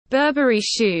Burberry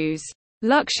shoes.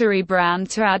 Luxury brand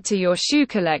to add to your shoe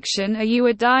collection. Are you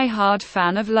a die-hard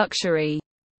fan of luxury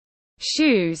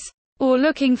shoes? Or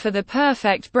looking for the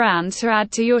perfect brand to add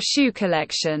to your shoe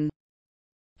collection?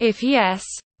 If yes,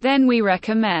 then we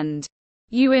recommend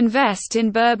you invest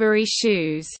in Burberry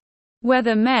shoes.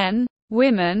 Whether men,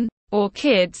 women, or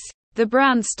kids, the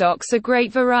brand stocks a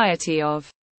great variety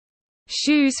of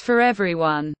shoes for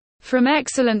everyone. From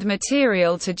excellent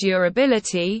material to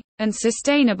durability and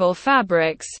sustainable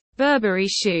fabrics, Burberry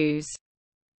shoes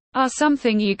are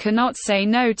something you cannot say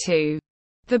no to.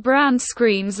 The brand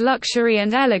screams luxury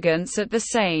and elegance at the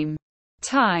same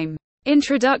time.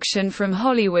 Introduction from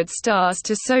Hollywood stars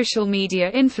to social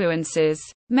media influencers,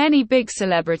 many big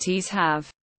celebrities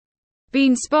have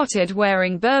been spotted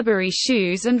wearing Burberry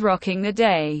shoes and rocking the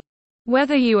day.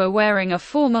 Whether you are wearing a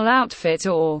formal outfit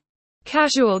or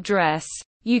casual dress,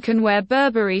 you can wear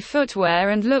Burberry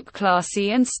footwear and look classy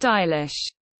and stylish.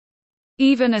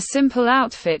 Even a simple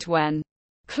outfit when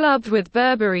clubbed with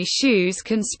Burberry shoes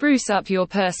can spruce up your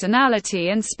personality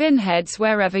and spin heads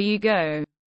wherever you go.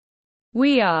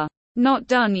 We are not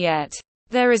done yet.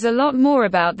 There is a lot more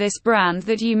about this brand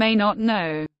that you may not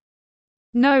know.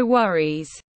 No worries.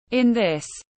 In this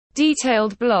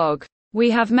detailed blog,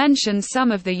 we have mentioned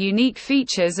some of the unique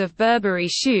features of Burberry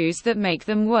shoes that make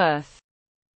them worth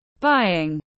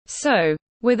buying. So,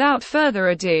 without further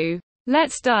ado,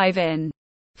 let's dive in.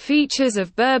 Features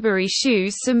of Burberry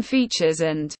shoes. Some features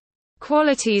and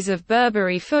qualities of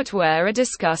Burberry footwear are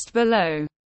discussed below.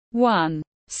 1.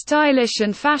 Stylish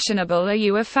and fashionable. Are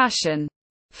you a fashion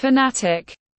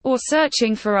fanatic? Or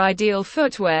searching for ideal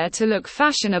footwear to look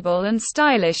fashionable and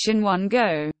stylish in one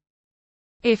go?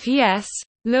 If yes,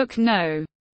 look no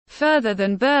further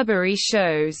than Burberry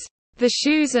shows. The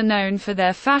shoes are known for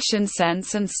their fashion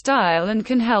sense and style and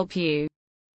can help you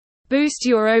boost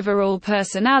your overall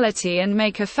personality and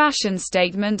make a fashion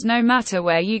statement no matter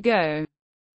where you go.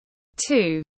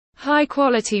 2. High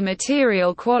quality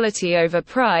material. Quality over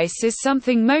price is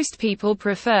something most people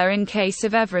prefer in case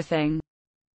of everything,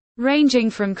 ranging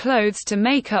from clothes to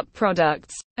makeup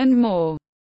products, and more.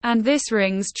 And this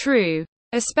rings true,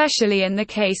 especially in the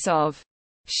case of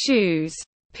shoes.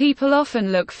 People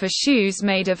often look for shoes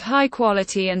made of high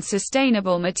quality and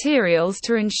sustainable materials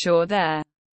to ensure their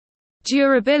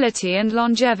durability and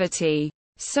longevity.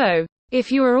 So, if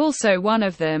you are also one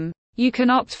of them, you can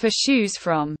opt for shoes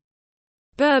from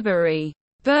Burberry.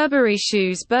 Burberry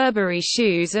shoes. Burberry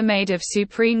shoes are made of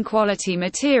supreme quality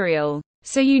material,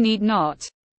 so you need not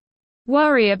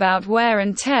worry about wear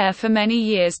and tear for many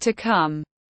years to come.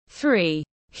 3.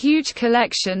 Huge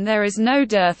collection. There is no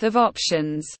dearth of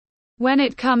options when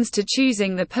it comes to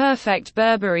choosing the perfect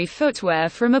Burberry footwear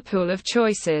from a pool of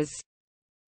choices.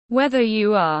 Whether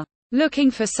you are looking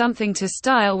for something to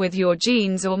style with your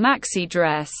jeans or maxi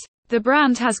dress, the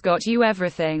brand has got you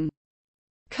everything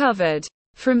covered.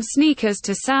 From sneakers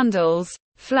to sandals,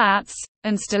 flats,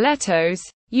 and stilettos,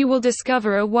 you will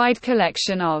discover a wide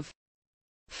collection of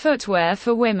footwear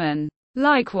for women.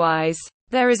 Likewise,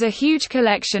 there is a huge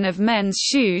collection of men's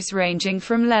shoes ranging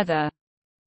from leather,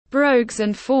 brogues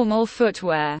and formal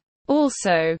footwear.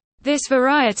 Also, this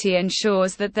variety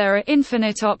ensures that there are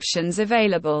infinite options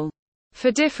available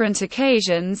for different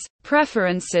occasions,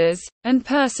 preferences, and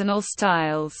personal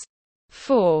styles.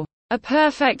 4. A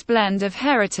perfect blend of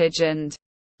heritage and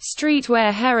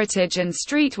streetwear. Heritage and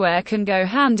streetwear can go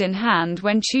hand in hand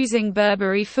when choosing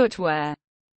Burberry footwear.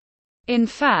 In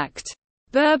fact,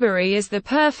 Burberry is the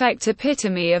perfect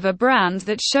epitome of a brand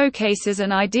that showcases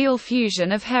an ideal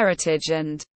fusion of heritage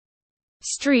and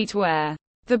streetwear.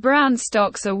 The brand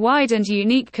stocks a wide and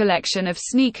unique collection of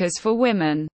sneakers for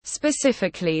women,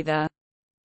 specifically the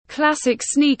classic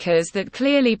sneakers that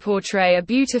clearly portray a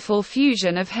beautiful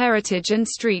fusion of heritage and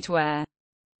streetwear.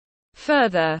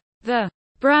 Further, the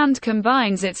brand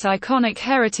combines its iconic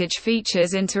heritage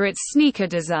features into its sneaker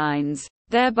designs,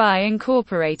 thereby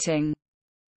incorporating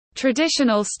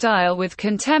traditional style with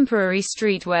contemporary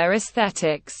streetwear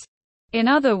aesthetics. In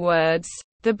other words,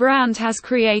 the brand has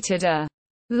created a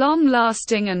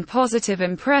long-lasting and positive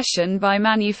impression by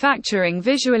manufacturing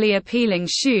visually appealing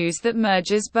shoes that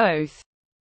merges both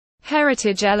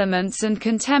heritage elements and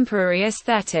contemporary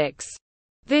aesthetics.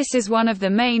 This is one of the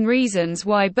main reasons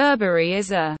why Burberry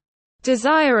is a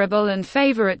desirable and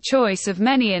favorite choice of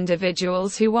many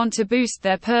individuals who want to boost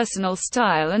their personal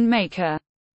style and make a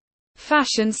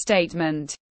fashion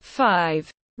statement.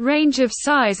 5. Range of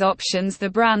size options. The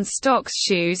brand stocks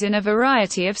shoes in a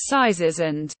variety of sizes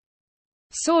and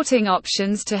sorting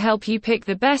options to help you pick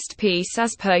the best piece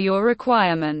as per your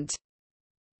requirement.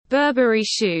 Burberry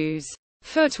shoes.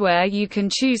 Footwear: you can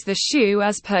choose the shoe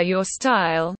as per your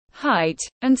style, height,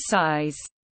 and size.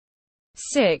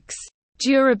 6.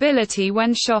 Durability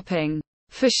when shopping.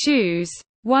 For shoes,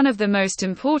 one of the most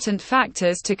important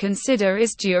factors to consider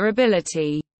is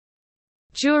durability.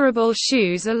 Durable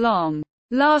shoes are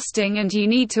long-lasting and you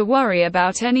need to worry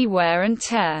about any wear and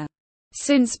tear.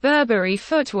 Since Burberry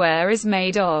footwear is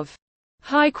made of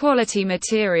high-quality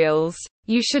materials,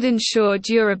 you should ensure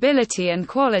durability and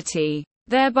quality,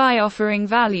 thereby offering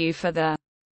value for the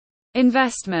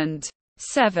investment.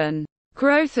 7.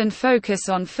 Growth and focus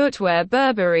on footwear.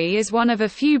 Burberry is one of a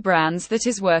few brands that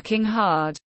is working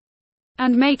hard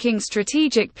and making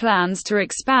strategic plans to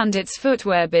expand its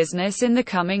footwear business in the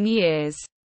coming years.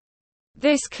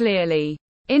 This clearly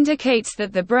indicates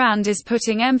that the brand is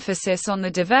putting emphasis on the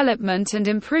development and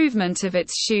improvement of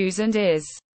its shoes and is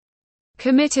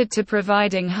committed to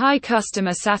providing high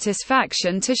customer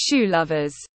satisfaction to shoe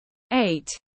lovers. 8.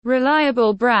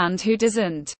 Reliable brand. Who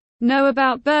doesn't know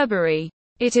about Burberry?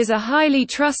 It is a highly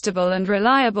trustable and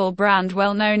reliable brand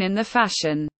well known in the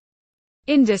fashion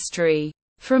industry.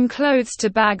 From clothes to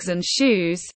bags and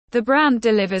shoes, the brand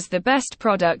delivers the best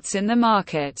products in the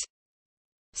market.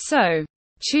 So,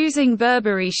 choosing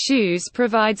Burberry shoes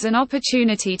provides an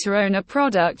opportunity to own a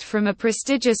product from a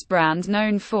prestigious brand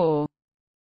known for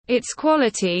its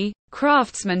quality,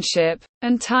 craftsmanship,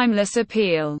 and timeless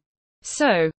appeal.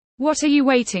 So, what are you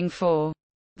waiting for?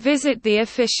 Visit the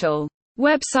official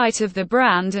website of the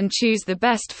brand and choose the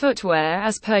best footwear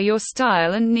as per your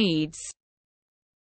style and needs.